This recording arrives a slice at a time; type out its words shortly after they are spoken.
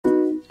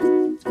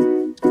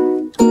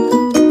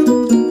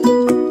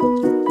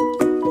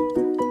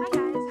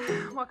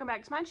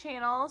back to my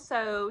channel.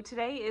 So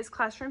today is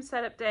classroom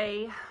setup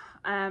day,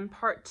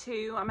 part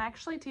 2. I'm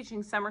actually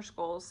teaching summer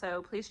school,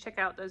 so please check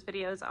out those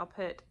videos. I'll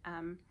put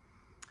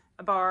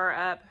a bar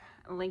up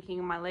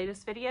linking my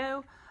latest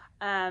video.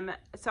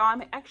 So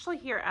I'm actually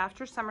here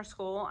after summer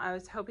school. I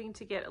was hoping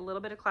to get a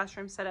little bit of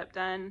classroom setup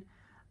done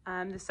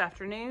this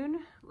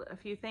afternoon. A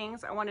few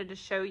things. I wanted to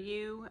show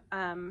you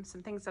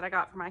some things that I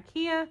got from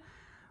IKEA,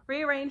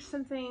 rearrange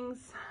some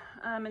things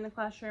in the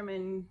classroom,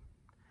 and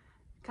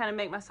kind of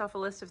make myself a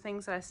list of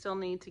things that I still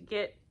need to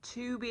get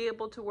to be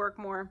able to work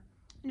more,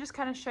 and just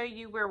kind of show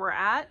you where we're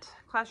at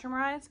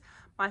classroom-wise.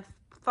 My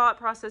thought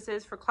process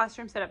is for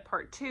classroom setup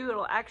part 2,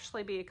 it'll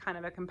actually be a kind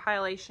of a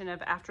compilation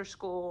of after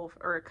school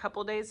or a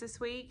couple days this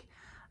week.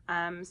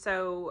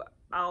 So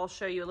I'll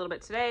show you a little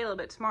bit today, a little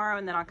bit tomorrow,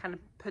 and then I'll kind of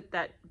put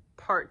that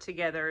part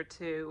together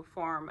to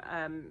form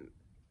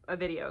a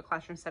video, a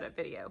classroom setup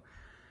video.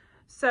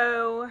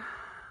 So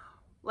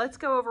let's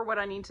go over what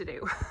I need to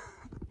do.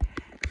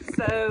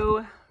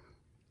 So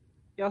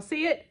y'all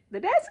see it? The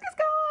desk is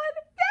gone.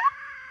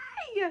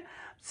 Yay!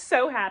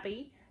 So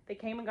happy. They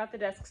came and got the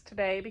desks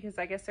today because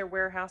I guess they're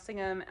warehousing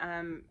them,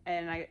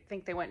 and I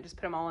think they went and just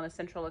put them all in a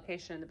central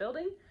location in the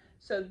building.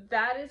 So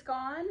that is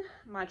gone.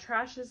 My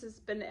trash has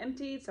been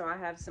emptied, so I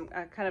have some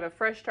kind of a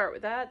fresh start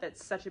with that.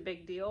 That's such a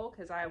big deal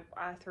because I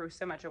threw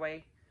so much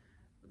away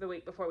the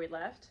week before we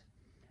left.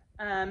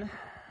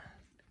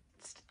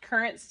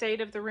 Current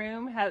state of the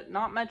room,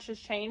 not much has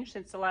changed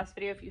since the last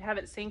video. If you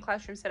haven't seen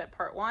classroom setup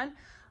part 1,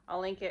 I'll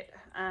link it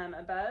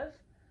above.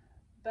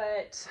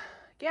 But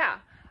yeah,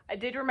 I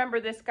did remember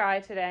this guy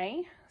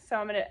today, so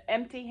I'm going to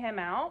empty him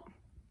out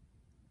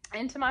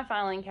into my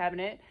filing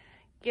cabinet,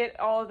 get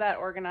all of that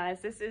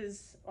organized. This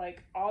is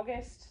like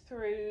August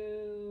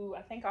through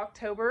I think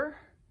October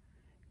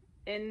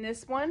in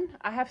this one.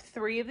 I have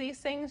 3 of these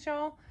things,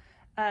 y'all,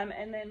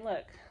 and then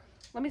look,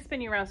 let me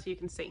spin you around so you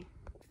can see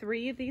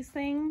 3 of these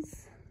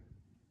things.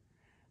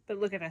 But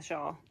look at this,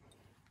 y'all.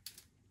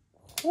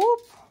 Whoop,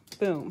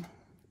 boom.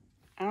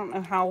 I don't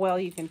know how well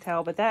you can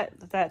tell, but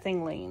that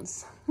thing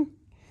leans.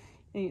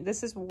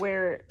 This is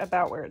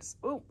about where it's,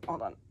 oh,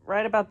 hold on.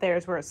 Right about there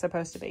is where it's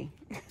supposed to be.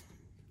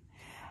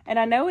 And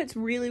I know it's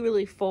really,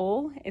 really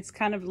full. It's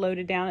kind of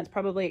loaded down. It's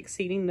probably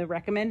exceeding the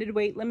recommended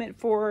weight limit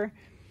for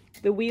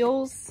the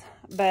wheels,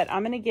 but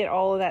I'm gonna get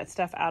all of that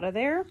stuff out of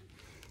there.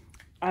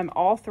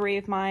 All 3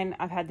 of mine,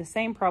 I've had the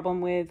same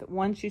problem with.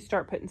 Once you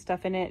start putting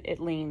stuff in it, it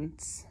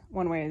leans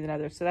one way or the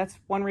other. So that's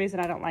one reason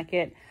I don't like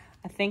it.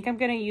 I think I'm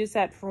going to use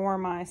that for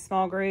my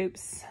small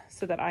groups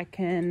so that I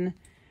can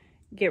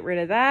get rid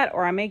of that,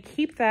 or I may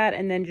keep that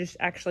and then just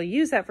actually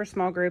use that for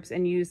small groups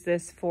and use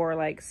this for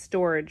like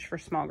storage for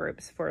small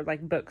groups for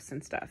like books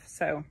and stuff.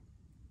 So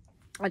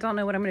I don't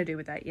know what I'm going to do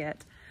with that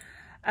yet.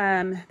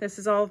 This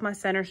is all of my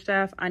center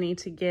stuff. I need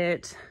to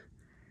get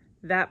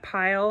that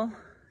pile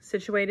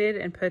situated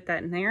and put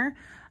that in there.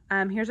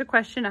 Here's a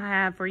question I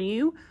have for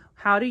you.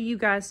 How do you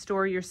guys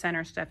store your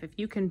center stuff? If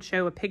you can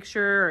show a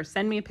picture or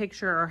send me a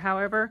picture or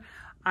however.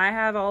 I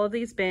have all of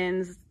these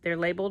bins. They're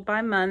labeled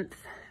by month.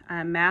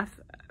 Math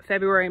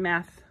February,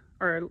 math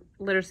or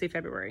literacy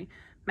February,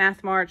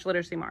 math March,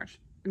 literacy March,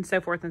 and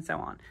so forth and so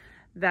on.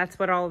 That's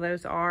what all of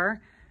those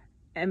are.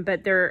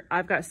 But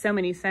I've got so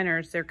many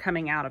centers, they're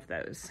coming out of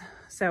those.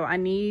 So I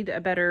need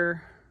a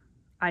better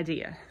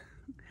idea.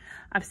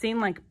 I've seen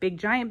like big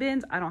giant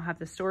bins. I don't have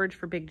the storage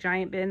for big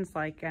giant bins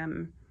like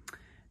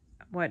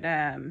what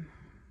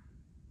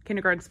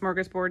Kindergarten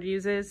Smorgasbord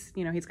uses.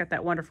 You know, he's got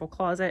that wonderful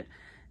closet.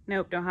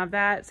 Nope, don't have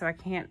that. So I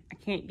can't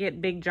get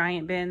big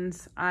giant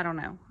bins. I don't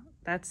know.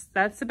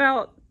 That's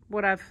about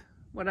what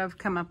I've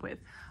come up with.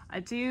 I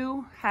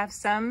do have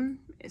some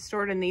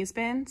stored in these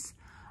bins,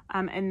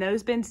 and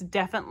those bins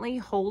definitely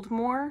hold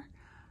more,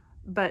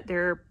 but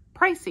they're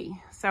pricey.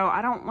 So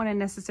I don't want to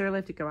necessarily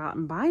have to go out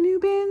and buy new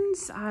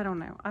bins. I don't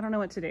know. I don't know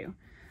what to do.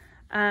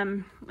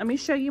 Let me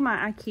show you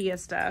my IKEA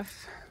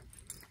stuff.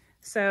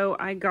 So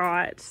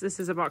this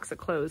is a box of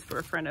clothes for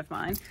a friend of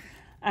mine.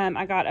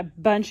 I got a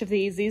bunch of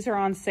these. These are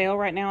on sale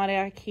right now at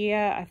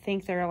IKEA. I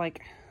think they're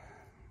like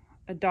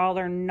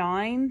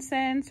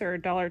 $1.09 or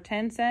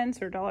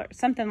 $1.10 or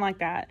something like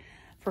that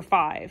for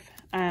 5.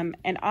 And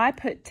I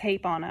put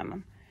tape on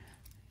them.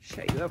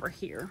 Show you over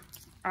here.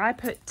 I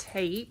put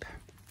tape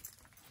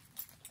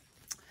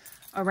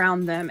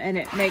around them and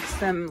it makes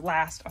them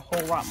last a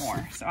whole lot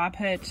more. So I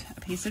put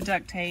a piece of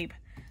duct tape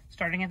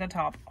starting at the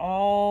top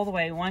all the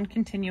way, one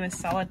continuous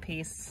solid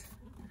piece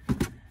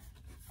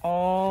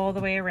all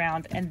the way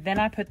around, and then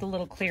I put the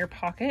little clear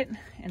pocket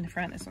in the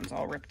front. This one's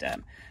all ripped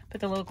up.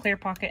 Put the little clear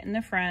pocket in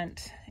the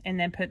front and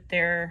then put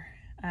their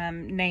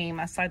name,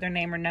 I slide their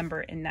name or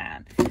number in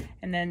that.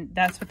 And then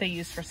that's what they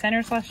used for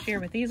centers last year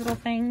with these little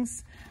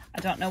things.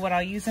 I don't know what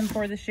I'll use them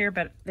for this year,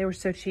 but they were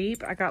so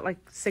cheap. I got like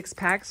 6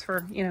 packs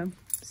for, you know,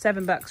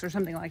 $7 or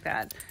something like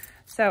that.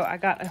 So I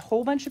got a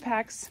whole bunch of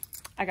packs.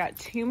 I got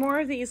 2 more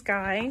of these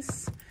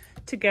guys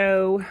to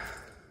go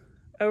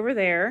over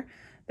there.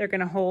 They're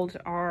going to hold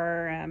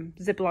our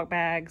Ziploc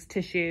bags,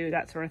 tissue,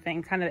 that sort of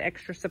thing, kind of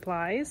extra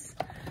supplies.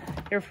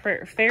 They're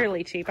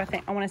fairly cheap.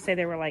 I want to say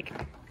they were like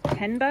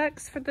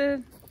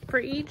 $10 for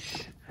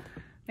each.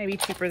 Maybe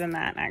cheaper than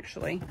that,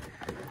 actually.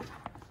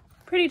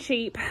 Pretty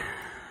cheap.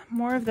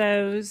 More of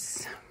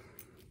those.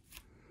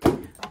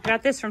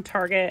 Got this from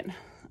Target.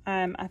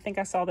 I think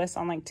I saw this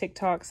on like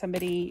TikTok.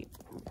 Somebody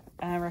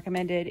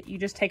recommended you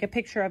just take a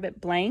picture of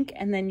it blank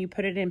and then you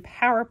put it in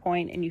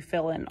PowerPoint and you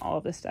fill in all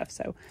of this stuff.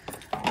 So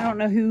I don't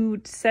know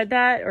who said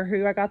that or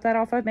who I got that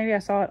off of. Maybe I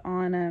saw it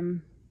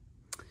on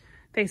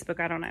Facebook.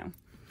 I don't know.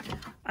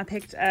 I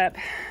picked up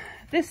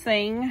this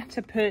thing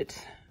to put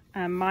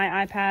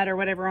my iPad or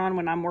whatever on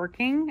when I'm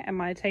working at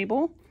my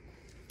table.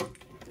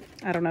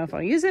 I don't know if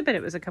I'll use it, but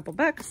it was a couple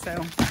bucks,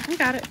 so I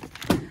got it.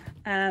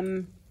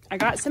 I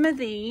got some of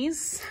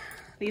these.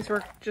 These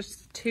were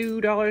just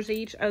 $2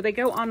 each. Oh, they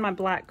go on my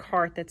black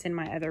cart that's in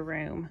my other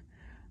room.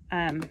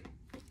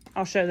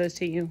 I'll show those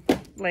to you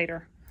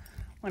later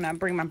when I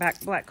bring my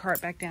black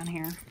cart back down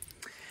here.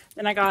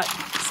 Then I got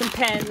some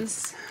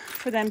pens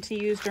for them to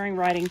use during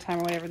writing time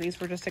or whatever. These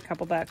were just a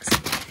couple bucks.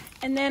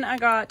 And then I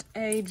got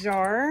a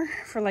jar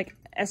for like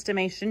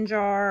estimation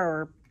jar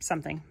or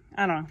something.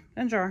 I don't know,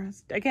 a jar.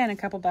 Again, a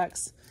couple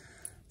bucks.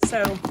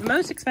 So the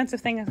most expensive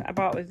thing I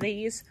bought was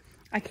these.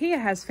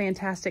 IKEA has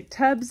fantastic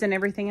tubs and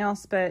everything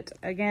else, but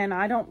again,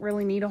 I don't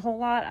really need a whole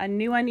lot. I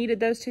knew I needed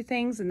those two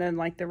things, and then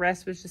like the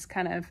rest was just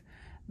kind of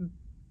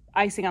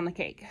icing on the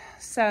cake.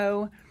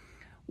 So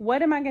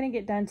what am I going to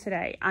get done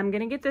today? I'm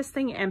going to get this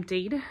thing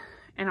emptied,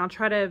 and I'll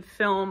try to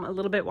film a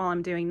little bit while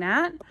I'm doing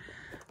that.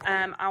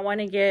 I want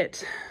to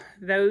get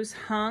those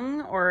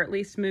hung or at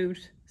least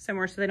moved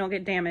somewhere so they don't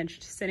get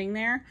damaged sitting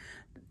there.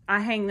 I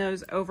hang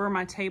those over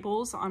my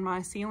tables on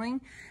my ceiling.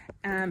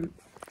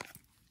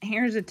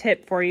 Here's a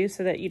tip for you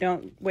so that you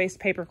don't waste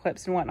paper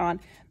clips and whatnot.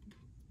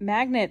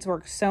 Magnets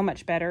work so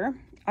much better.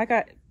 I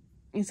got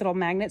these little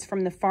magnets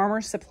from the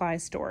Farmer's Supply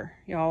store.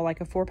 Y'all, like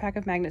a 4-pack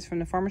of magnets from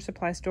the Farmer's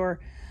Supply store.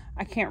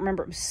 I can't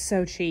remember, it was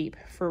so cheap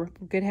for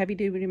good heavy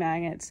duty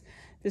magnets.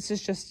 This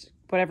is just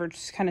whatever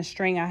just kind of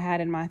string I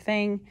had in my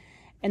thing.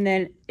 And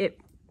then it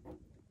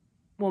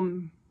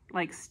will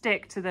like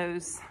stick to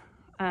those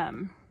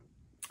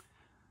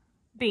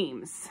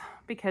beams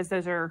because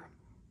those are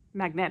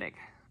magnetic.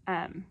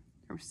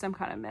 Or some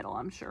kind of metal,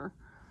 I'm sure,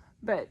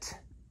 but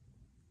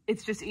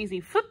it's just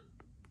easy. Flip,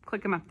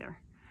 click them up there.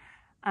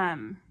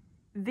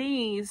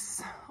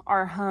 These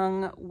are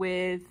hung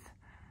with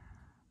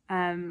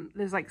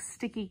there's like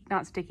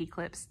not sticky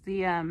clips,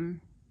 the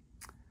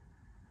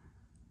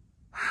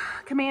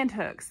command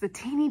hooks, the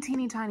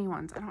teeny tiny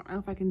ones. I don't know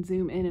if I can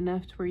zoom in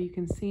enough to where you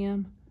can see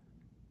them.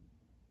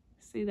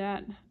 See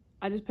that?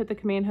 I just put the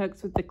command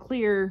hooks with the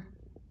clear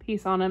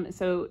piece on them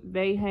so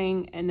they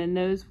hang, and then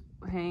those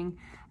hang.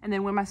 And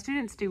then when my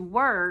students do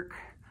work,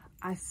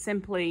 I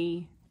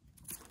simply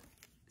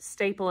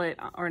staple it,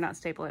 or not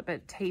staple it,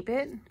 but tape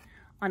it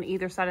on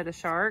either side of the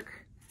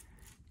shark,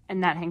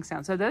 and that hangs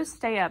down. So those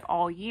stay up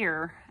all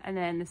year, and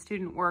then the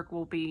student work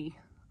will be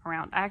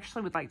around. I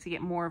actually would like to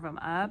get more of them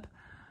up.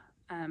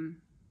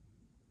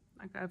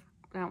 I've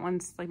got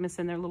ones like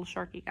missing their little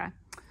sharky guy.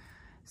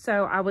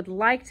 So I would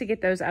like to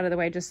get those out of the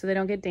way just so they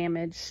don't get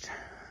damaged.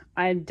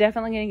 I'm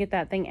definitely gonna get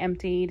that thing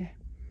emptied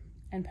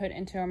and put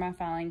into my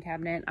filing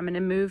cabinet. I'm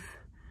gonna move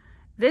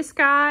this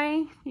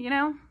guy, you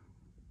know,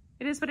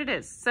 it is what it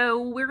is.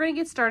 So we're gonna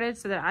get started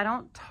so that I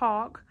don't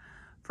talk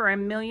for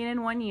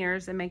 1,000,001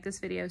 years and make this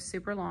video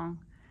super long.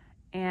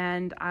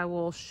 And I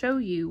will show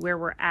you where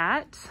we're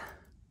at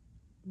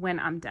when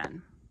I'm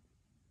done.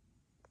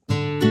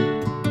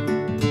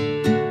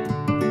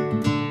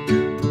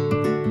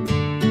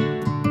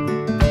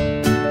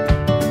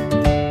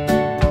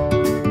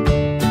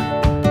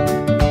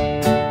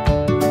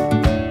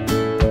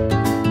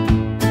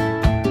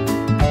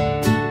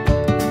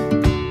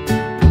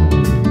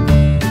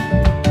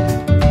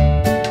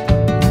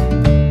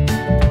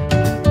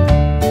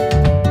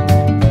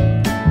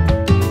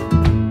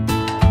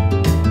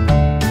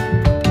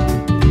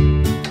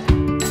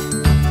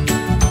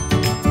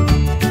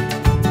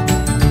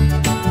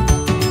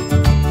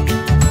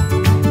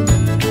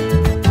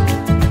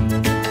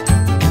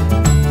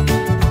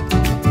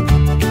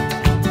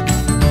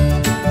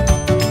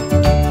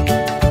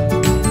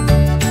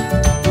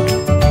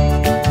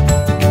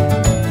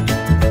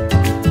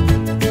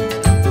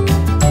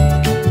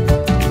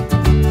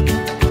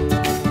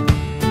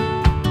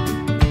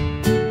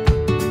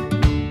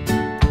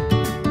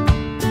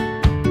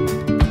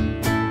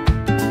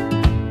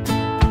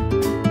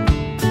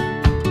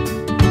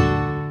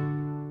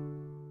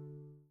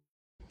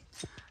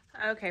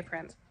 Okay,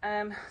 friends,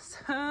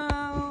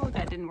 so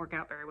that didn't work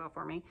out very well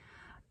for me.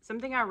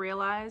 Something I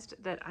realized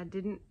that I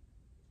didn't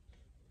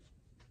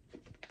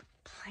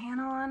plan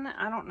on,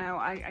 I don't know,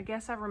 I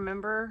guess I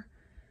remember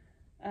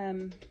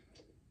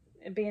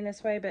it being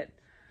this way, but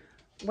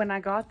when I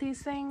got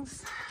these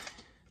things,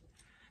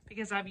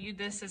 because I viewed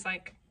this as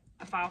like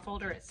a file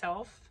folder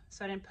itself,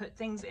 so I didn't put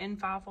things in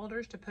file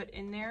folders to put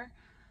in there.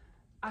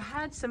 I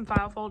had some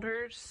file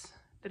folders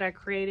that I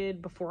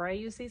created before I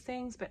used these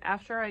things, but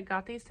after I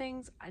got these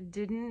things, I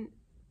didn't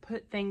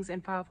put things in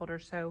file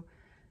folders. So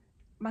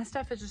my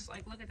stuff is just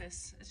like, look at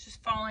this. It's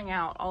just falling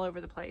out all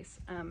over the place.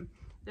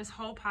 This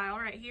whole pile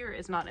right here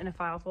is not in a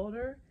file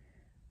folder.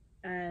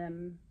 I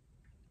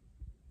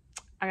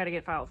got to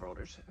get file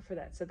folders for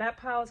that. So that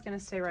pile is going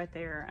to stay right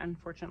there,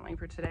 unfortunately,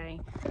 for today.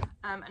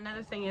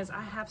 Another thing is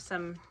I have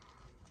some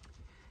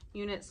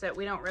units that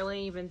we don't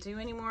really even do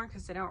anymore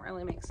because they don't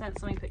really make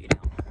sense. Let me put you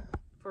down.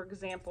 For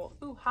example,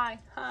 ooh, hi.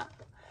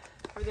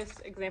 For this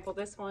example,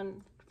 this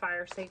one,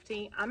 fire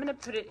safety, I'm going to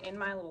put it in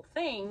my little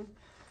thing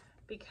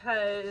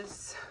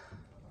because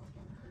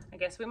I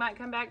guess we might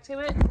come back to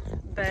it,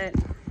 but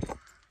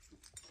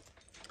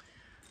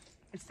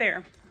it's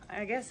there.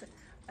 I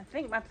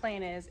think my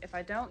plan is if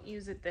I don't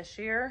use it this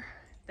year,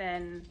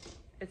 then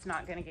it's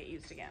not going to get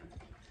used again.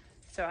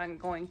 So I'm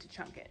going to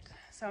chunk it.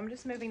 So I'm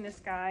just moving this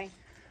guy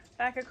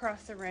back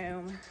across the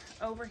room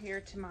over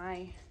here to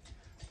my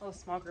little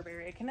small group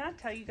area. Can I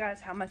tell you guys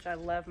how much I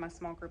love my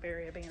small group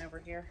area being over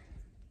here?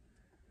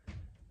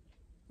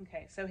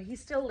 Okay, so he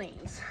still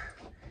leans.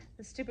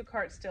 The stupid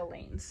cart still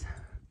leans.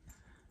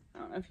 I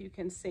don't know if you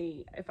can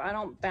see. If I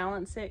don't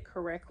balance it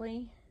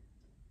correctly,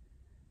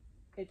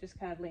 it just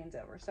kind of leans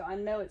over. So I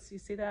know it's, you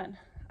see that?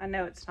 I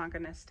know it's not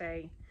gonna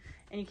stay.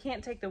 And you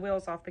can't take the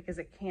wheels off because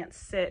it can't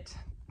sit,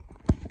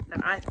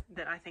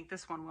 that I think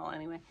this one will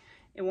anyway.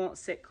 It won't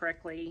sit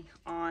correctly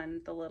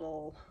on the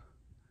little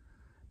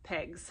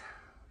pegs.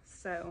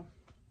 So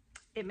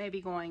it may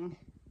be going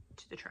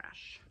to the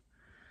trash.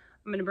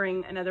 I'm gonna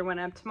bring another one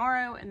up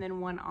tomorrow and then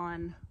one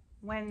on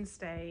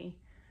Wednesday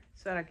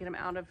so that I get them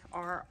out of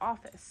our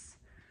office.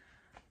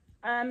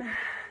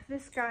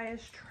 This guy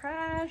is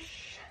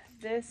trash.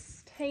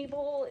 This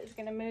table is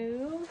gonna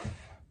move.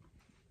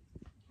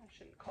 I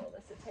shouldn't call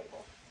this a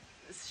table.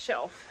 This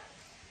shelf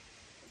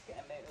is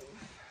gonna move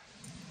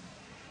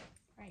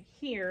right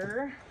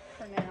here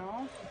for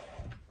now.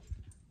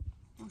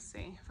 We'll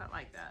see if I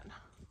like that.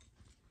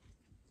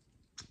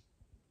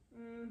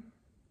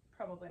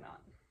 Probably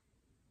not.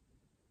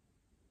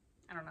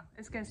 I don't know.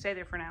 It's gonna stay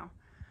there for now.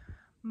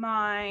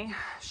 My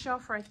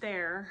shelf right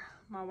there,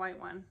 my white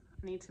one,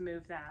 I need to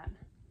move that.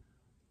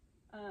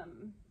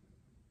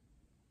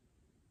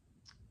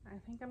 I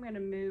think I'm gonna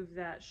move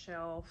that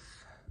shelf.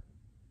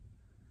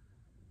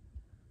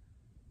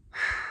 I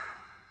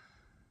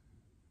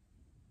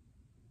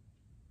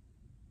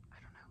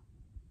don't know.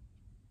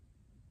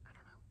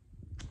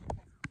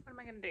 What am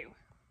I gonna do?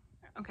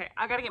 Okay,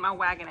 I gotta get my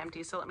wagon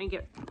empty, so let me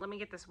get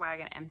this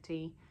wagon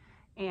empty.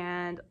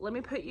 And let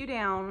me put you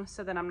down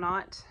so that I'm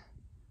not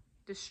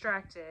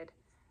distracted,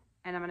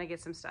 and I'm gonna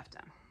get some stuff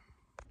done.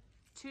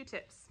 2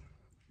 tips.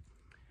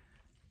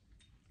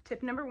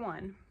 Tip number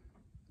 1,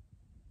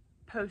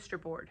 poster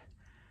board.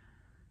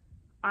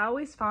 I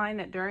always find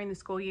that during the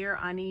school year,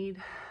 I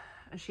need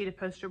a sheet of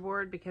poster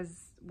board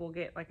because we'll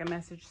get like a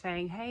message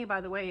saying, hey,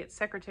 by the way, it's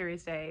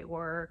Secretary's Day,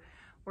 or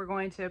we're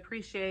going to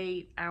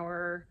appreciate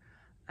our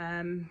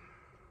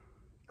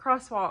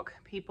crosswalk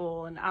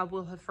people, and I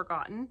will have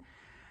forgotten.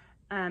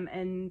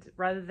 And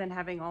rather than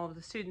having all of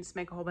the students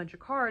make a whole bunch of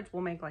cards,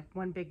 we'll make like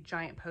one big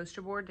giant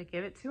poster board to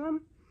give it to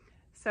them.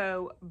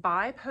 So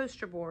buy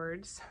poster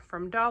boards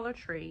from Dollar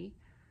Tree.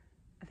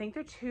 I think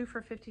they're 2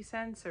 for 50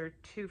 cents or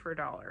 2 for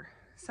 $1,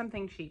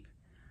 something cheap.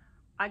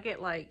 I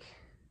get like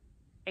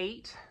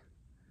 8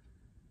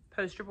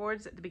 poster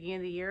boards at the beginning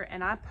of the year,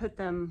 and I put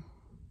them,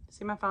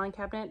 see my filing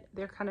cabinet?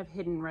 They're kind of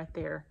hidden right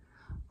there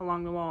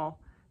along the wall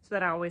so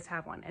that I always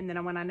have one. And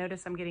then when I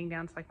notice I'm getting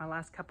down to like my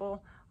last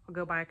couple, I'll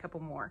go buy a couple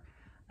more.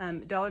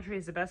 Dollar Tree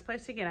is the best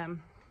place to get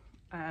them.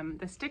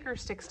 The sticker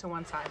sticks to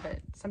one side, but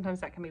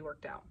sometimes that can be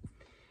worked out.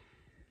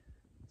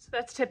 So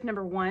that's tip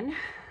number 1.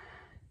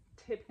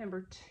 Tip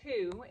number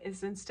 2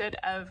 is instead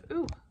of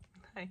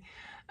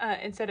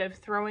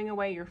throwing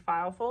away your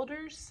file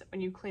folders, when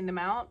you clean them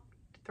out,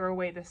 throw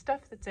away the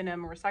stuff that's in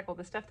them, recycle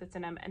the stuff that's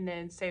in them, and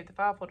then save the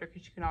file folder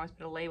because you can always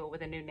put a label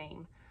with a new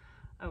name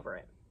over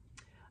it.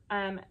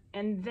 And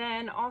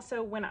then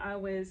also when I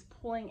was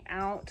pulling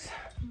out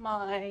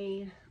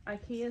my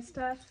IKEA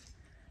stuff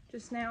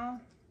just now,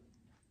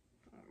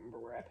 I don't remember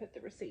where I put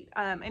the receipt.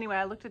 Anyway,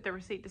 I looked at the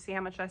receipt to see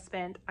how much I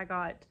spent. I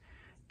got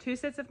 2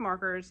 sets of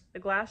markers, the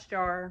glass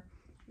jar,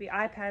 the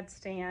iPad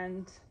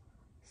stand,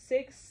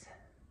 6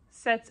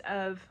 sets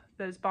of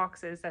those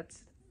boxes.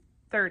 That's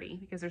 30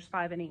 because there's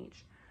 5 in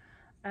each.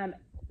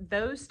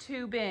 Those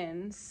 2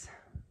 bins,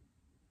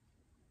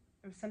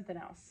 there was something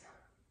else.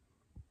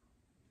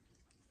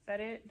 Is that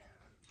it?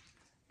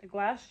 The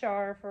glass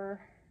jar for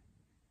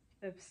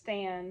the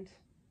stand,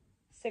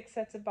 6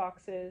 sets of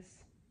boxes,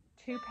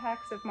 2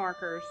 packs of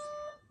markers,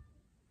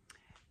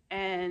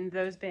 and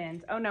those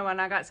bins. Oh no,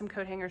 and I got some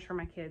coat hangers for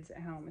my kids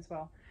at home as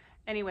well.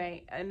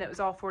 Anyway, and that was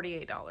all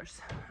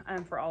 $48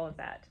 for all of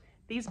that.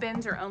 These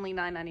bins are only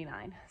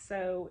 $9.99.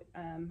 So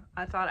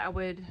I thought I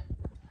would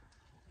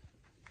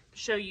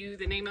show you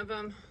the name of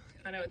them.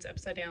 I know it's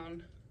upside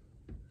down.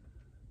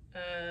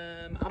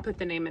 I'll put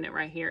the name in it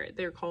right here.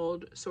 They're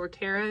called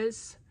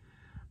Sorteras,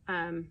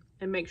 and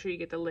make sure you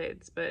get the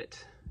lids,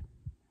 but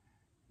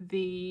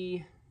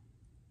the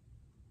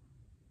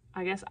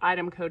I guess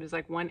item code is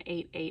like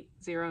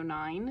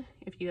 18809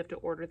 if you have to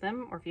order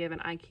them, or if you have an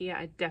IKEA.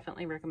 I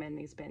definitely recommend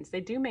these bins.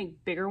 They do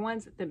make bigger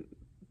ones. The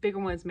bigger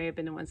ones may have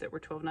been the ones that were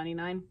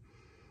 $12.99.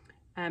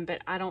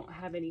 But I don't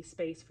have any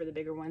space for the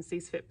bigger ones.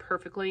 These fit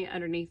perfectly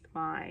underneath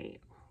my,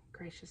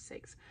 gracious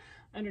sakes,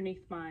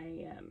 underneath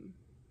my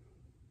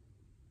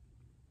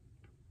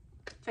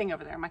thing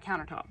over there, my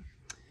countertop.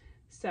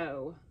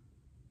 So,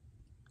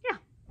 yeah.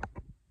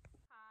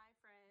 Hi,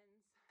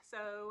 friends.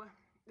 So,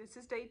 this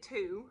is day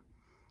 2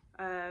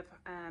 of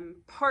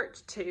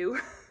part 2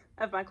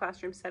 of my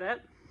classroom setup.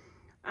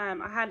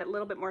 I had a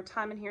little bit more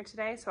time in here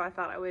today, so I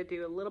thought I would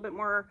do a little bit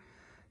more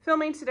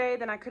filming today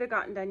than I could have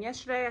gotten done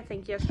yesterday. I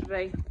think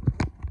yesterday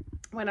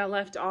when I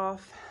left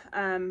off,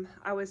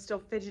 I was still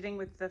fidgeting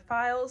with the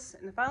files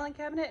in the filing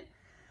cabinet.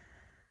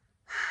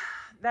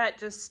 That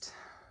just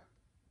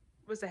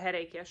was a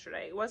headache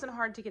yesterday. It wasn't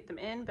hard to get them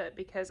in, but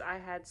because I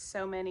had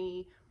so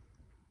many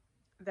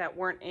that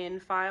weren't in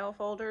file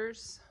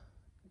folders,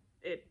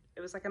 it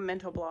was like a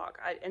mental block.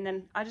 And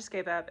then I just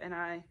gave up and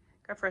I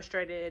got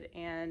frustrated,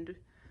 and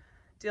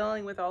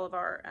dealing with all of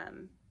our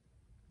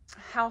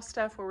house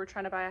stuff where we're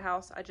trying to buy a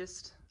house,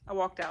 I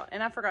walked out,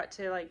 and I forgot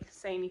to like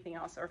say anything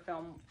else or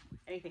film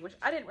anything, which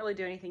I didn't really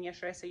do anything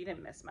yesterday, so you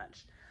didn't miss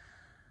much.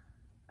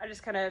 I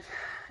just kind of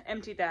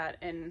emptied that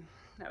and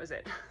that was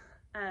it.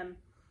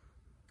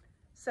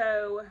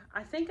 So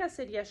I think I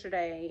said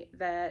yesterday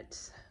that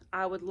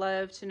I would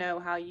love to know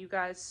how you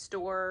guys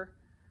store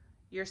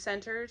your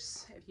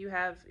centers. If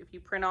you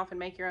print off and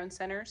make your own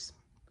centers,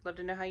 I'd love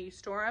to know how you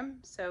store them.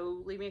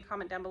 So leave me a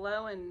comment down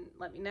below and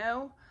let me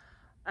know.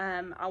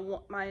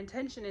 My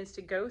intention is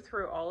to go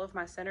through all of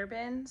my center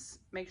bins,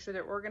 make sure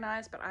they're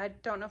organized, but I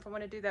don't know if I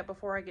want to do that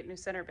before I get new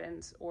center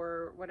bins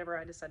or whatever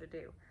I decide to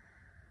do.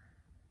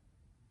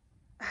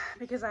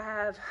 Because I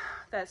have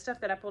that stuff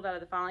that I pulled out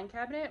of the filing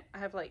cabinet. I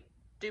have like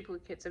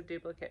duplicates of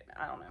duplicate.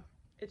 I don't know.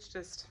 It's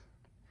just,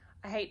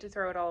 I hate to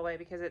throw it all away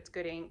because it's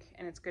good ink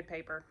and it's good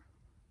paper.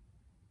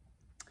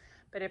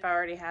 But if I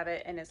already have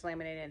it and it's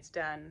laminated and it's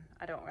done,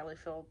 I don't really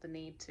feel the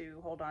need to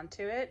hold on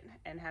to it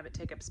and have it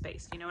take up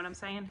space. You know what I'm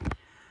saying?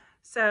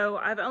 So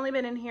I've only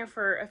been in here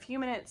for a few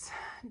minutes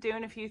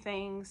doing a few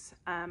things.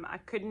 I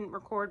couldn't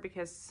record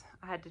because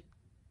I had to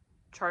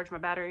charge my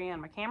battery on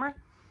my camera.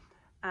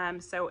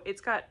 So it's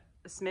got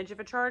a smidge of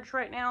a charge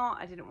right now.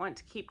 I didn't want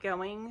to keep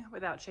going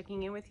without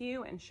checking in with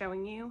you and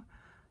showing you.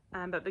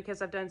 But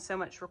because I've done so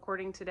much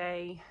recording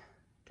today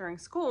during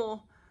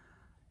school,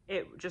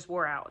 it just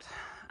wore out.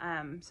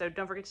 So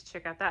don't forget to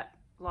check out that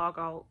vlog.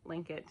 I'll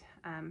link it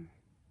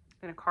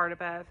in a card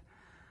above.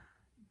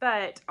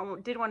 But I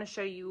did want to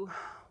show you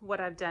what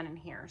I've done in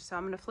here. So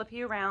I'm going to flip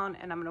you around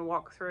and I'm going to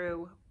walk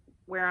through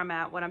where I'm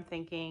at, what I'm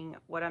thinking,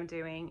 what I'm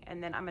doing,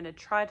 and then I'm going to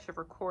try to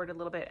record a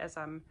little bit as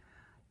I'm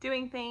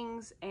doing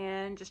things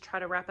and just try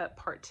to wrap up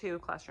part 2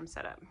 of classroom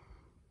setup.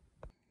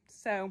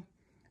 So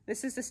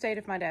this is the state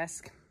of my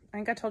desk. I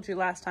think I told you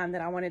last time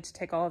that I wanted to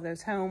take all of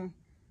those home,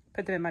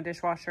 put them in my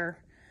dishwasher.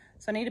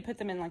 So I need to put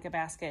them in like a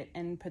basket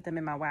and put them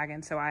in my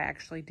wagon, so I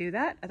actually do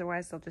that.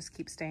 Otherwise, they'll just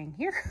keep staying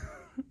here.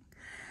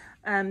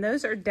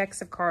 Those are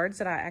decks of cards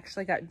that I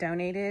actually got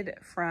donated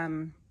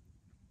from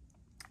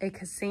a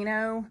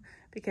casino,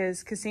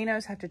 because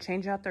casinos have to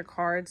change out their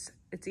cards.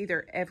 It's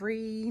either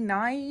every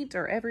night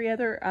or every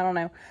other, I don't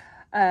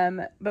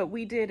know. But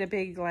we did a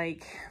big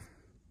like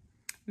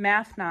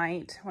math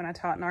night when I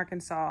taught in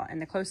Arkansas,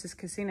 and the closest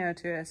casino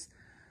to us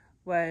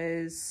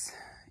was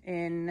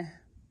in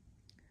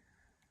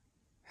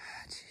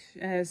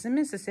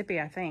Mississippi,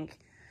 I think.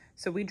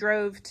 So we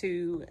drove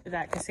to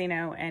that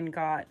casino and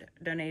got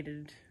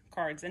donated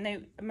cards,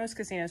 and most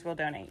casinos will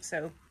donate.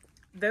 So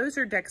those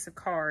are decks of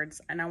cards,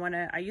 and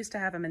I used to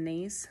have them in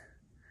these,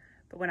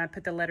 but when I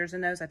put the letters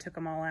in those, I took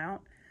them all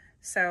out.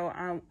 So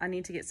I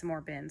need to get some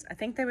more bins. I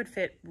think they would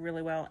fit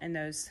really well in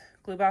those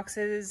glue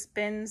boxes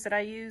bins that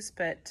I use,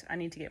 but I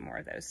need to get more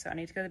of those. So I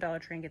need to go to the Dollar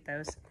Tree and get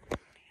those.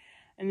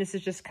 And this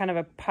is just kind of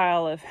a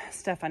pile of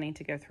stuff I need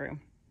to go through.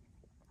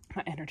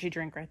 My energy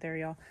drink right there,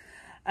 y'all.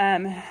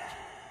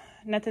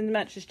 Nothing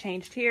much has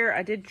changed here.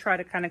 I did try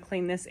to kind of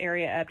clean this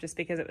area up just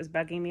because it was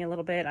bugging me a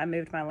little bit. I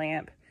moved my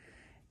lamp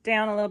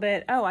down a little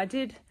bit. Oh, I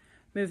did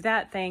move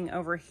that thing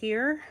over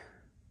here.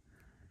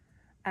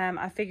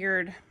 I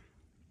figured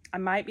I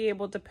might be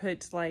able to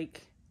put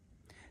like,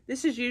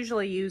 this is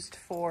usually used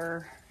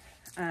for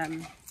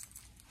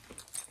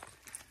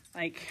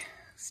like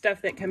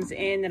stuff that comes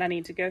in that I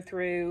need to go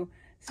through,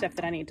 stuff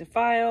that I need to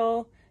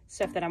file,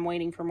 stuff that I'm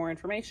waiting for more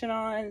information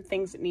on,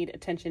 things that need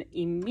attention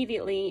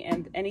immediately,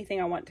 and anything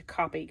I want to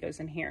copy goes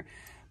in here.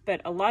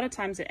 But a lot of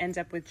times it ends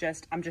up with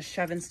I'm just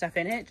shoving stuff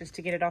in it just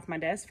to get it off my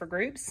desk for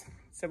groups.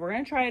 So we're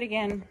going to try it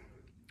again,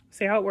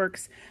 see how it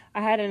works. I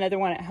had another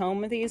one at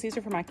home of these. These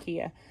are from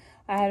IKEA.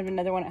 I had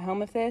another one at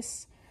home of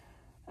this.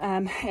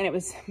 And it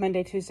was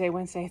Monday, Tuesday,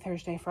 Wednesday,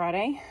 Thursday,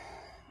 Friday.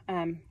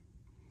 And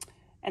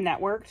that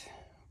worked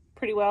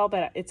pretty well,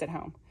 but it's at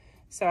home.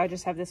 So I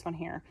just have this one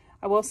here.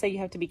 I will say you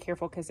have to be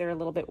careful because they're a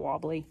little bit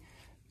wobbly.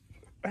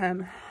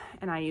 And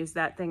I use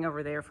that thing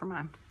over there for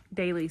my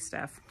daily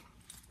stuff.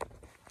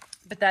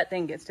 But that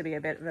thing gets to be a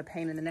bit of a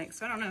pain in the neck.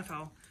 So I don't know if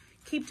I'll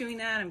keep doing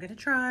that. I'm going to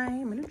try.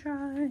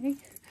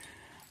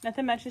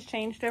 Nothing much has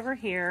changed over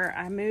here.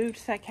 I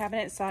moved that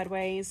cabinet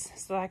sideways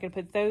so I could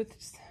put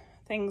those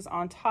things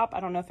on top. I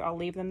don't know if I'll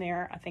leave them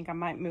there. I think I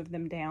might move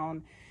them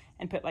down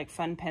and put like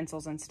fun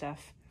pencils and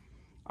stuff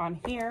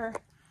on here.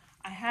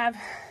 I have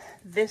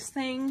this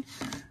thing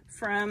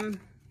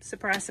from,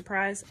 surprise,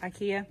 surprise,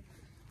 IKEA.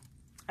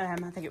 I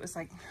think it was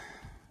like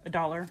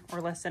 $1 or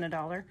less than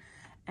 $1.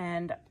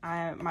 And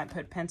I might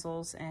put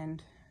pencils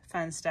and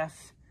fun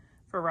stuff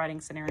for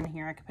writing center in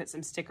here. I could put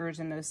some stickers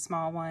in those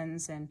small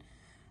ones and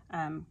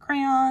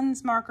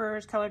crayons,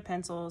 markers, colored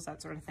pencils,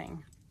 that sort of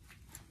thing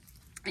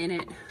in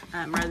it,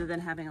 rather than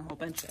having a whole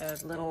bunch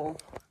of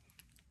little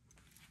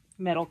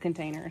metal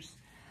containers.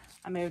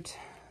 I moved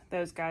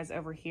those guys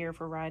over here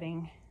for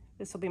writing.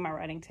 This will be my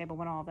writing table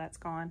when all of that's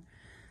gone.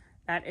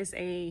 That is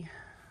a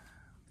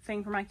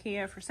thing from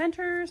IKEA for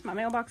centers. My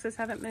mailboxes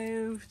haven't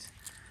moved.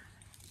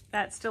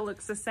 That still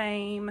looks the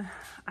same.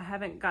 I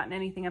haven't gotten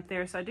anything up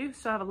there, so I do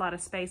still have a lot of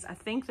space. I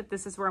think that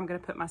this is where I'm going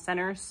to put my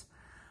centers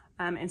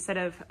instead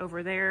of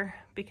over there,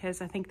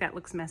 because I think that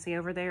looks messy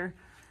over there.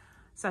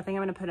 So I think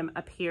I'm going to put them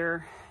up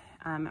here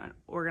and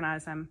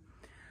organize them.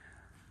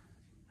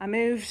 I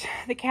moved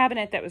the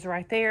cabinet that was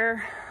right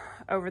there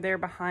over there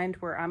behind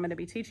where I'm going to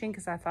be teaching,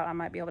 because I thought I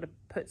might be able to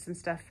put some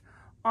stuff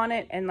on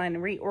it and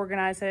then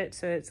reorganize it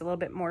so it's a little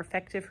bit more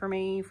effective for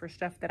me for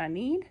stuff that I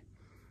need.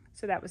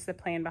 So that was the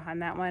plan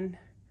behind that one.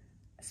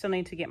 I still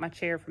need to get my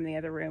chair from the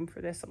other room for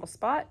this little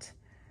spot.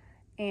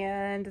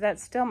 And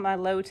that's still my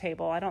low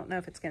table. I don't know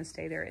if it's going to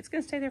stay there. It's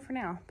going to stay there for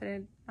now, but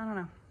I don't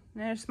know.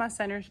 There's my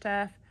center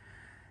stuff.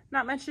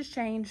 Not much has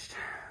changed.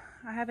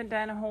 I haven't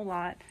done a whole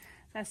lot.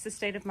 That's the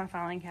state of my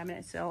filing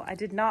cabinet still. I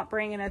did not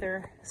bring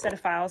another set of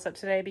files up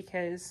today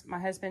because my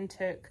husband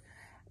took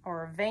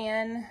our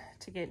van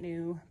to get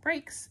new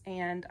brakes,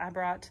 and I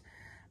brought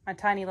my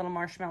tiny little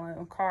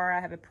marshmallow car. I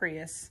have a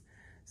Prius,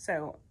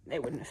 so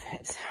it wouldn't have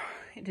fit.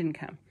 It didn't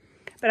come.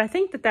 But I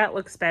think that that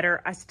looks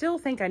better. I still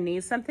think I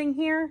need something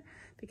here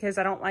because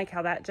I don't like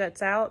how that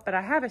juts out, but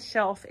I have a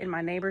shelf in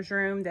my neighbor's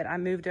room that I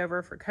moved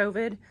over for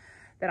COVID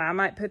that I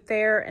might put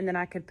there, and then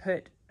I could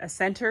put a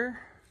center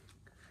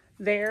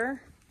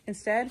there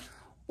instead.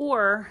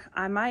 Or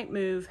I might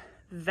move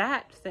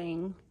that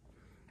thing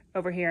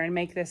over here and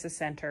make this a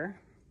center.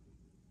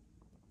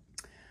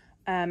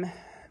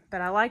 But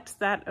I liked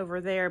that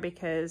over there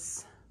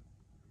because,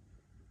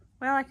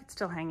 well, I could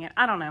still hang it.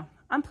 I don't know.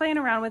 I'm playing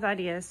around with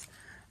ideas.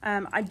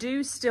 I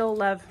do still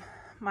love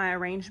my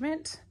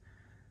arrangement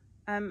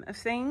of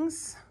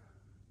things.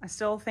 I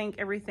still think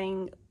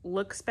everything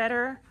looks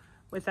better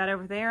with that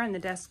over there and the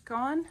desk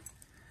gone.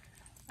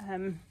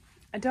 I'm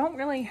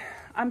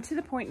to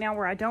the point now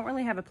where I don't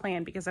really have a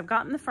plan because I've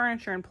gotten the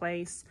furniture in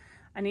place.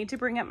 I need to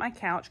bring up my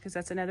couch because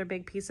that's another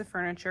big piece of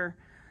furniture.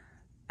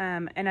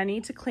 And I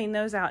need to clean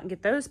those out and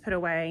get those put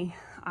away.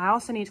 I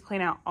also need to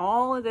clean out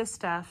all of this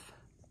stuff.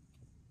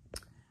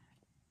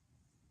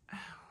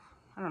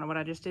 I don't know what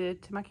I just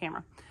did to my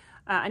camera.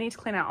 I need to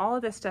clean out all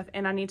of this stuff,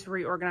 and I need to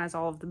reorganize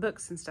all of the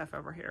books and stuff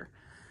over here.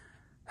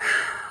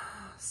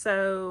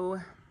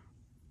 So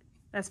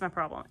that's my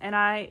problem. And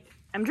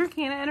I'm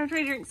drinking an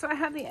energy drink, so I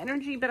have the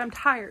energy, but I'm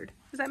tired.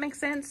 Does that make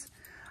sense?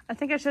 I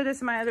think I showed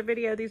this in my other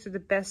video. These are the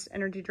best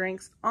energy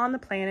drinks on the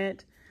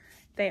planet.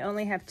 They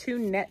only have 2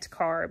 net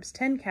carbs,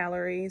 10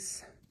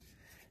 calories.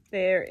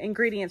 Their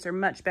ingredients are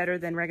much better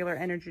than regular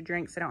energy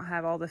drinks. They don't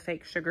have all the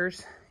fake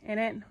sugars in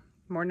it,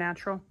 more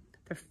natural.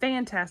 They're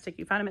fantastic.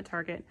 You find them at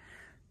Target.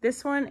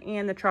 This one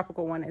and the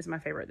tropical one is my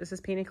favorite. This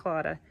is Pina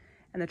Colada,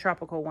 and the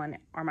tropical one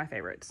are my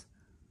favorites.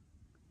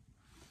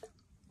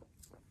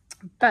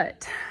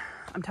 But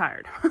I'm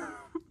tired.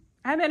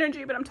 I have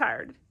energy, but I'm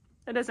tired.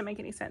 That doesn't make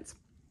any sense.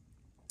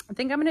 I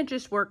think I'm going to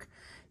just work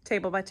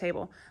table by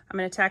table. I'm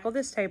going to tackle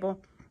this table,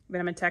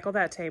 then I'm going to tackle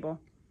that table.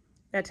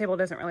 That table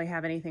doesn't really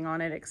have anything on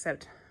it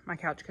except my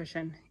couch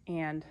cushion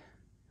and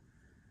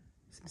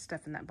some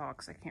stuff in that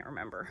box I can't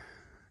remember.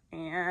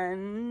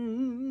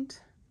 And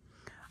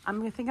I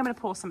think I'm going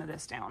to pull some of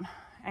this down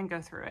and go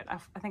through it.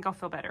 I think I'll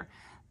feel better.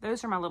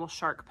 Those are my little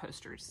shark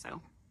posters,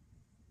 so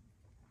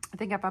I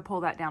think if I pull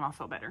that down, I'll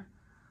feel better.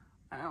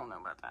 I don't know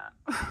about that.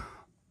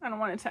 I don't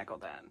want to tackle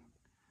that.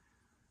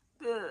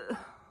 Ugh.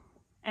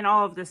 And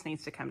all of this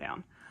needs to come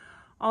down.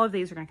 All of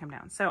these are going to come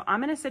down. So I'm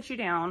going to sit you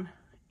down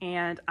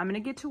and I'm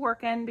going to get to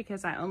working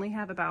because I only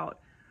have about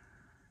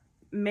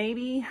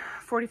maybe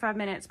 45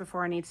 minutes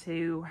before I need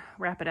to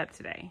wrap it up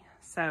today.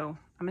 So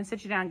I'm going to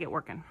sit you down and get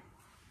working.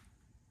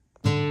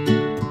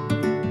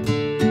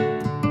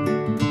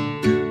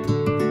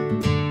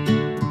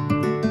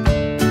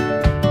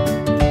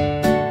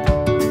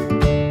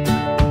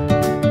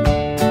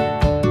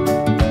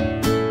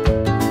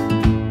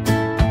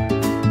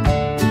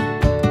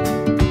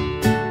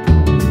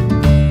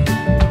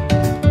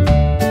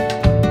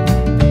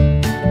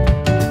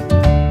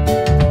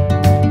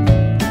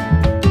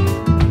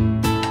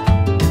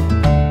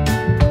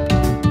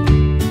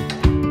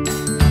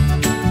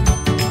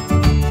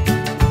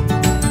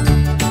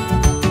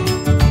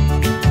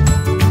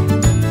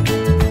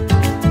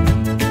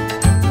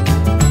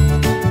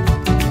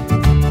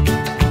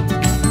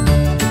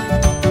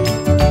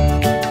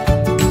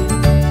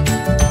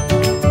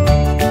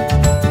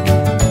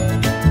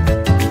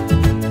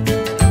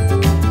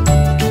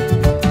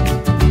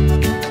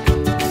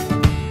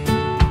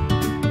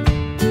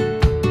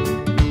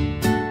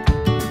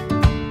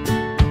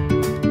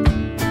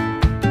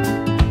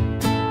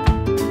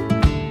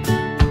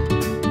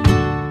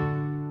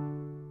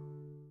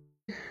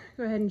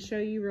 and show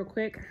you real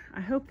quick.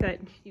 I hope that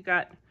you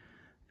got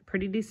a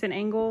pretty decent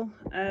angle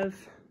of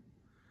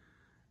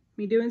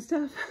me doing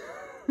stuff.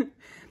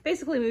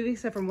 Basically moving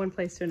stuff from one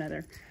place to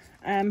another.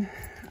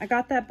 I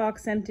got that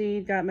box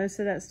emptied, got most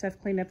of that stuff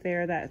cleaned up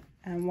there. That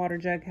water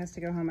jug has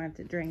to go home. I have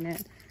to drain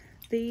it.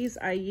 These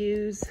I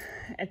use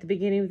at the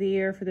beginning of the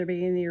year for their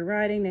beginning of the year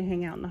riding. They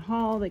hang out in the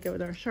hall. They go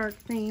with our shark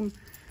theme.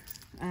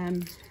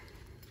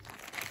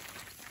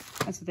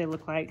 That's what they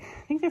look like.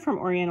 I think they're from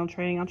Oriental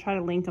Trading. I'll try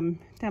to link them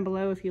down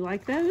below if you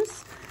like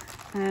those.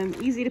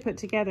 Easy to put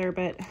together,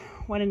 but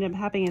what ended up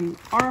happening in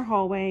our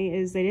hallway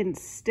is they didn't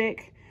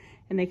stick,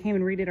 and they came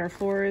and redid our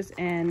floors,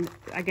 and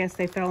I guess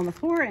they fell on the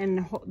floor, and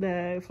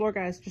the floor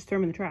guys just threw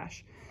them in the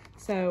trash.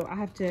 So I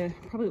have to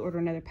probably order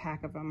another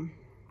pack of them,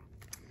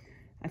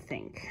 I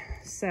think.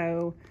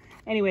 So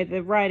anyway,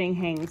 the writing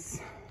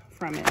hangs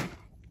from it,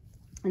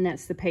 and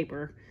that's the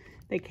paper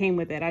that came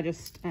with it. I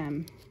just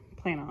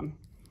plan on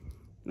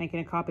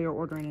making a copy or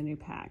ordering a new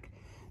pack.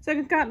 So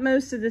I've got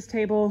most of this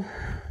table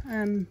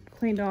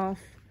cleaned off.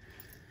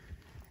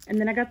 And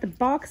then I got the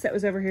box that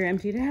was over here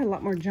emptied. It had a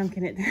lot more junk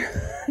in it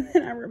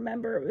than I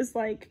remember. It was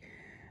like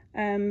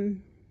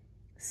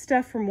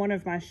stuff from one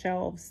of my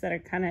shelves that I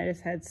kind of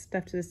just had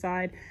stuff to the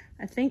side.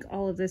 I think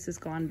all of this has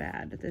gone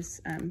bad,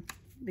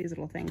 these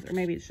little things, or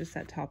maybe it's just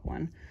that top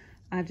one.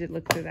 I have to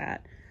look through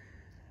that.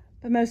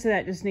 But most of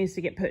that just needs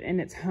to get put in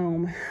its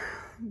home.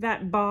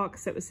 That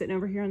box that was sitting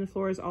over here on the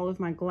floor is all of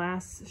my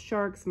glass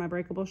sharks, my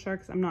breakable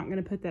sharks. I'm not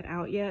going to put that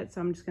out yet, so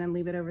I'm just going to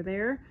leave it over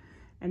there.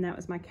 And that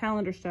was my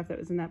calendar stuff that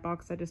was in that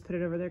box. I just put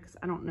it over there because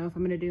I don't know if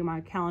I'm going to do my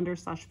calendar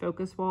 /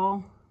 focus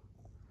wall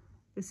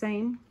the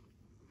same.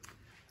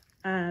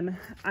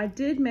 I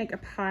did make a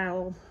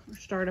pile, or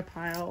start a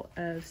pile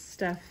of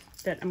stuff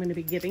that I'm going to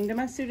be giving to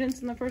my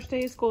students in the first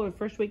day of school or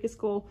first week of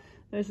school.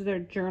 Those are their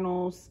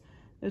journals.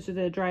 Those are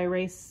the dry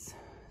erase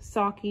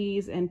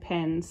Sockies and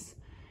pens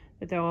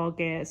that they'll all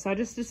get. So I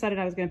just decided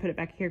I was going to put it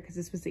back here because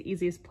this was the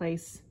easiest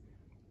place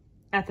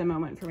at the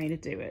moment for me to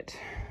do it.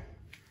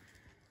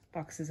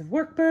 Boxes of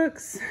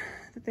workbooks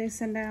that they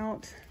send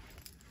out.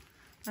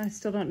 I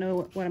still don't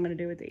know what I'm going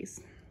to do with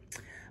these.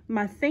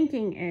 My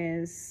thinking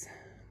is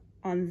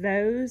on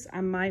those,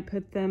 I might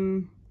put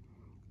them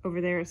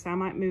over there. So I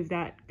might move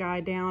that guy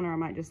down, or I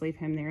might just leave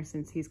him there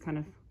since he's kind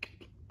of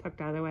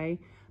tucked out of the way.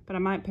 But I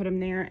might put him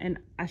there, and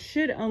I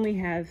should only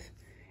have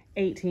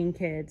 18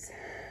 kids.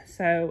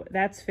 So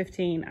that's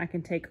 15. I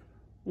can take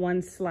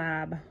one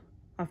slab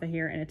off of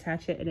here and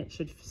attach it, and it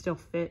should still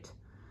fit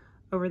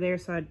over there,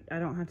 so I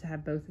don't have to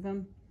have both of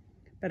them.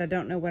 But I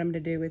don't know what I'm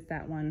going to do with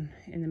that one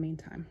in the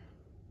meantime.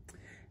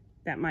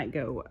 That might be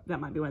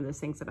one of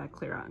those things that I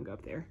clear out and go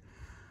up there.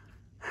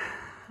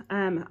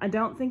 I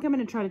don't think I'm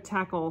going to try to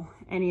tackle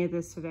any of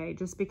this today,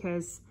 just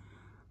because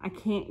I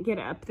can't get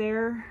up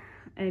there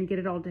and get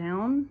it all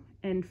down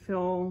and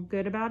feel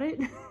good about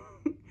it.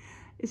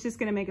 It's just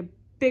going to make a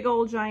big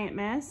old giant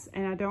mess,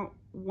 and I don't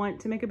want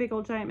to make a big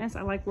old giant mess.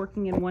 I like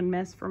working in one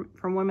mess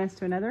from one mess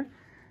to another.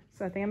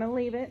 So I think I'm going to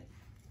leave it.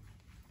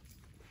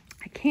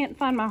 I can't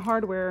find my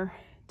hardware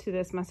to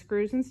this, my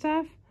screws and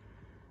stuff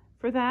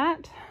for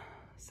that.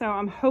 So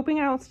I'm hoping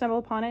I'll stumble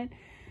upon it.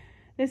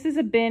 This is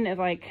a bin of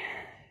like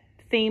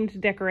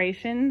themed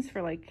decorations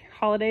for like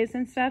holidays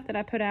and stuff that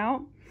I put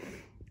out.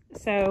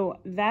 So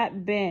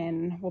that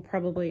bin will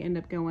probably end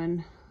up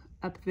going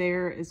up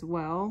there as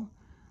well.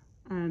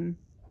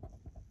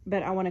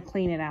 But I want to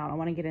clean it out. I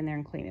want to get in there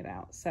and clean it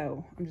out.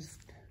 So I'm just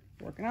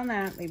working on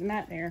that, leaving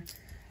that there.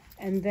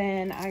 And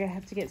then I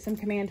have to get some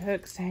command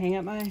hooks to hang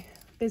up my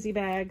busy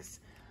bags.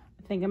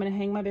 I think I'm going to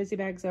hang my busy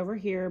bags over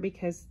here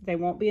because they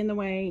won't be in the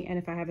way. And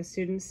if I have a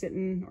student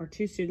sitting or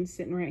two students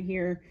sitting right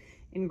here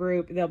in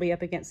group, they'll be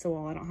up against the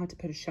wall. I don't have to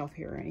put a shelf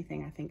here or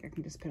anything. I think I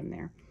can just put them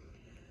there.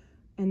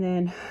 And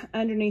then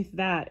underneath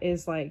that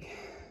is like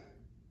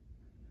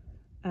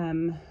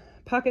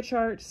pocket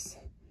charts.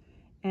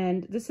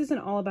 And this is an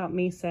All About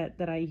Me set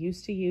that I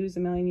used to use a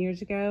million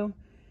years ago.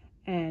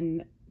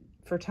 And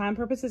for time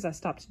purposes, I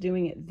stopped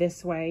doing it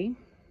this way.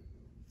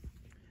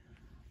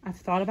 I've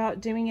thought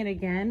about doing it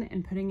again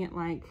and putting it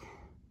like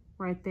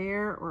right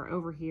there or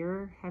over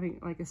here, having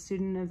like a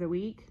student of the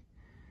week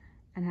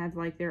and have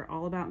like they're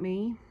All About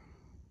Me.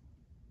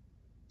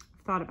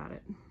 I've thought about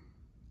it.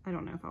 I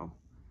don't know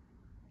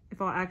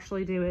if I'll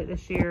actually do it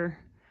this year.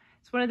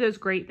 It's one of those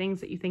great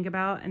things that you think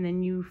about and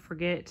then you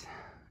forget.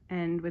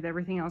 And with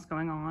everything else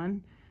going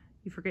on,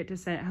 you forget to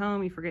send it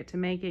home, you forget to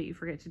make it, you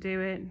forget to do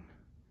it.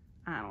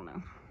 I don't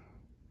know.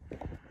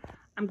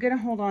 I'm gonna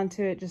hold on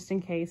to it just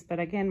in case, but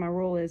again, my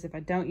rule is if I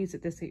don't use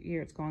it this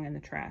year, it's going in the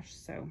trash.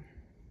 So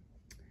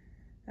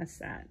that's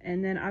that.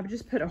 And then I've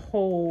just put a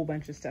whole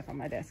bunch of stuff on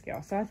my desk,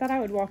 y'all. So I thought I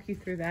would walk you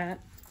through that.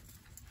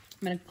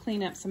 I'm gonna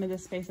clean up some of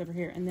this space over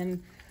here, and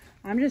then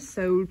I'm just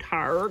so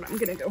tired. I'm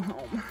gonna go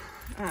home.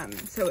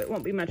 So it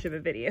won't be much of a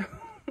video.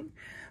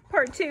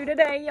 Part 2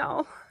 today,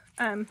 y'all.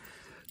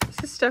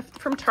 This is stuff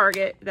from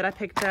Target that I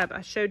picked up.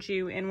 I showed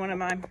you in one of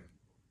my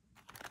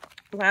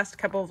last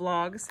couple of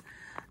vlogs.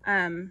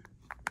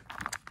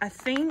 I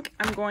think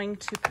I'm going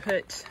to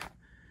put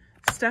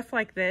stuff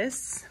like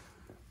this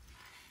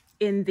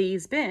in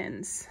these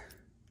bins,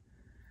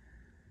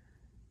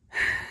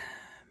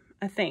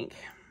 I think.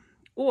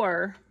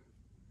 Or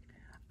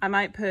I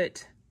might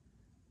put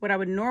what I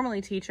would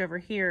normally teach over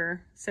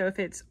here. So if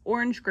it's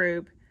orange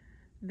group,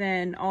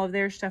 then all of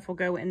their stuff will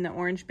go in the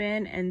orange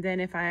bin. And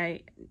then if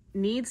I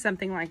need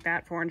something like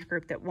that for orange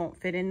group that won't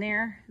fit in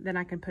there, then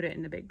I can put it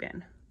in the big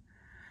bin.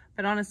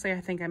 But honestly,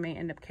 I think I may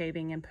end up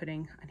caving and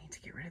putting, I need to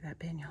get rid of that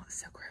bin, y'all,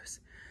 it's so gross.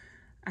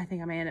 I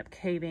think I may end up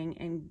caving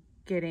and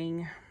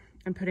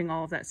putting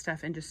all of that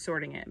stuff and just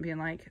sorting it and being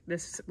like,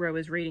 this row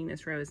is reading,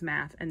 this row is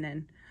math. And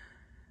then,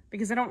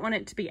 because I don't want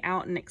it to be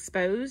out and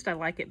exposed, I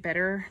like it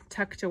better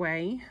tucked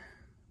away.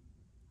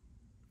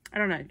 I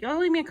don't know. Y'all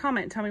leave me a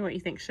comment and tell me what you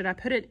think. Should I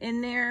put it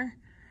in there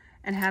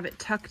and have it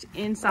tucked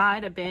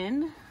inside a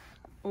bin?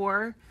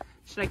 Or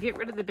should I get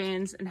rid of the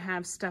bins and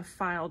have stuff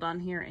filed on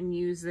here and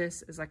use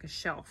this as like a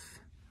shelf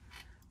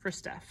for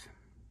stuff?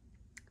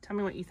 Tell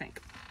me what you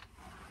think.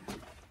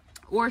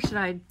 Or should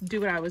I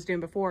do what I was doing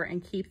before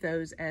and keep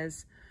those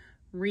as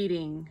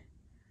reading,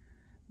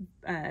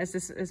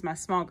 as my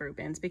small group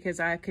bins? Because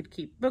I could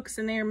keep books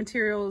in there,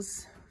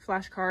 materials,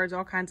 flashcards,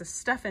 all kinds of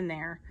stuff in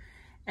there,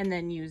 and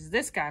then use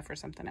this guy for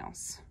something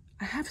else.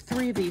 I have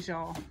 3 of these,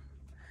 y'all.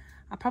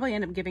 I'll probably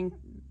end up giving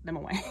them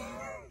away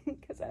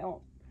because I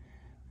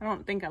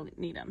don't think I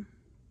need them.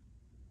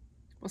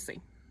 We'll see.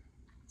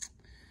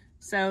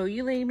 So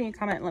you leave me a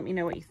comment and let me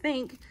know what you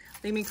think.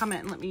 Leave me a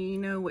comment and let me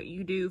know what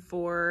you do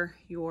for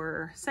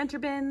your center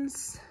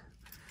bins.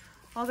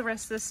 All the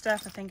rest of this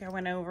stuff I think I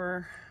went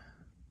over.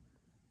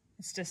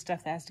 It's just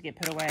stuff that has to get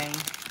put away.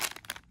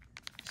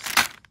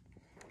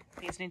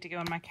 These need to go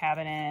in my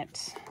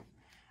cabinet.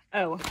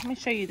 Oh, let me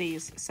show you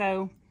these.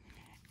 So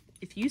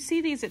if you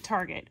see these at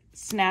Target,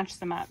 snatch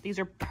them up. These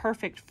are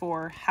perfect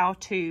for how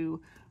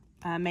to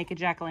make a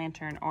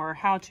jack-o'-lantern or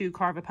how to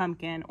carve a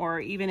pumpkin, or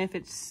even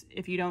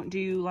if you don't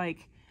do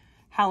like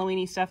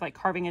Halloween-y stuff like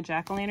carving a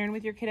jack-o'-lantern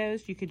with your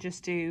kiddos, you could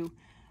just do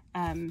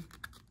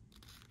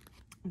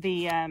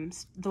the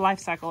life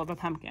cycle of a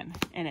pumpkin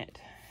in it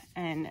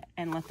and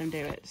let them do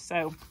it.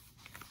 So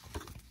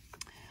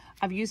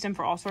I've used them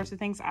for all sorts of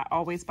things. I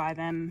always buy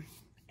them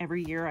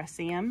every year I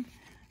see them.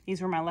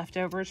 These were my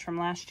leftovers from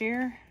last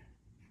year.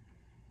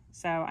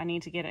 So I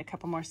need to get a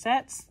couple more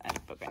sets.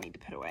 That book I need to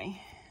put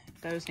away.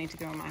 Those need to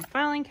go in my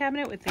filing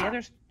cabinet with the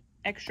other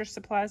extra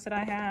supplies that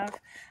I have.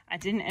 I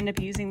didn't end up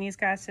using these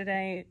guys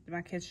today.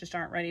 My kids just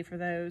aren't ready for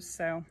those.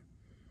 So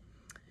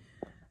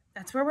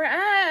that's where we're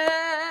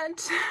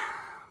at.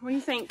 What do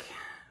you think?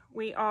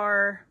 We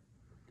are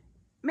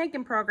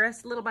making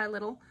progress little by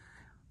little.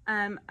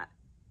 I'm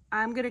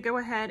going to go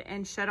ahead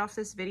and shut off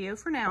this video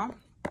for now.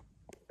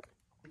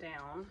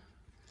 Down.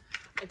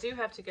 I do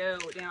have to go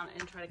down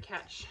and try to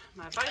catch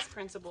my vice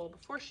principal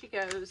before she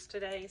goes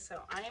today.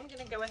 So I am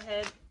going to go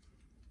ahead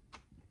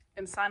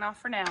and sign off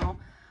for now.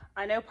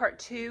 I know part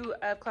 2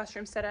 of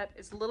classroom setup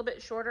is a little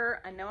bit shorter.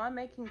 I know I'm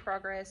making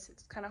progress.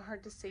 It's kind of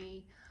hard to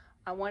see.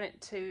 I want it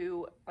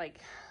to,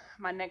 like,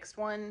 my next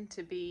one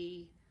to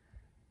be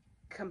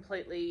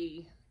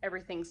completely,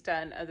 everything's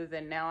done other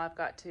than now I've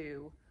got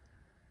to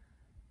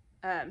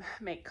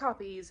make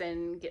copies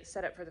and get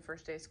set up for the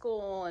first day of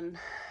school and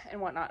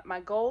whatnot. My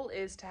goal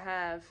is to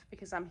have,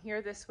 because I'm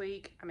here this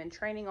week, I'm in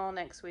training all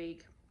next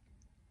week,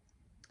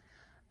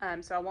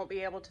 so I won't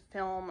be able to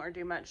film or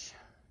do much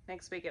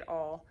next week at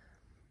all.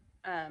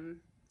 And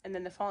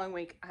then the following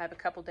week I have a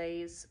couple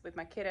days with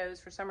my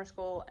kiddos for summer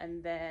school,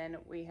 and then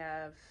we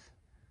have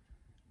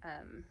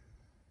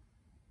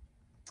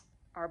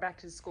our back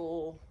to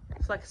school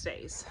flex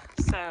days.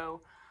 So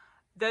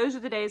those are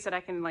the days that I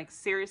can like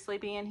seriously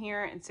be in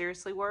here and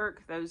seriously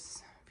work,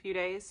 those few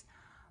days.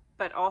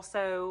 But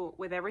also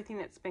with everything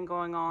that's been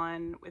going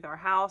on with our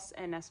house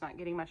and us not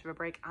getting much of a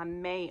break, I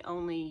may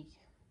only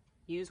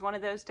use one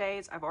of those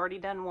days. I've already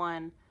done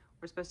one.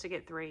 We're supposed to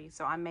get 3,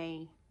 so I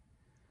may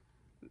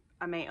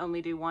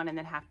only do one and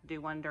then have to do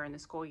one during the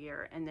school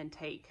year and then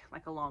take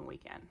like a long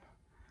weekend.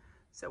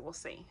 So we'll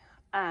see.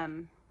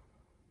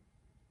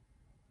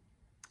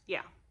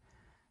 Yeah.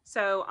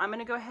 So I'm going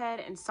to go ahead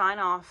and sign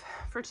off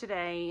for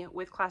today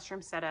with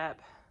classroom setup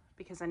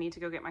because I need to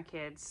go get my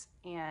kids,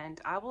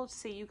 and I will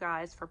see you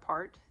guys for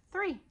part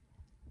 3.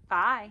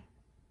 Bye.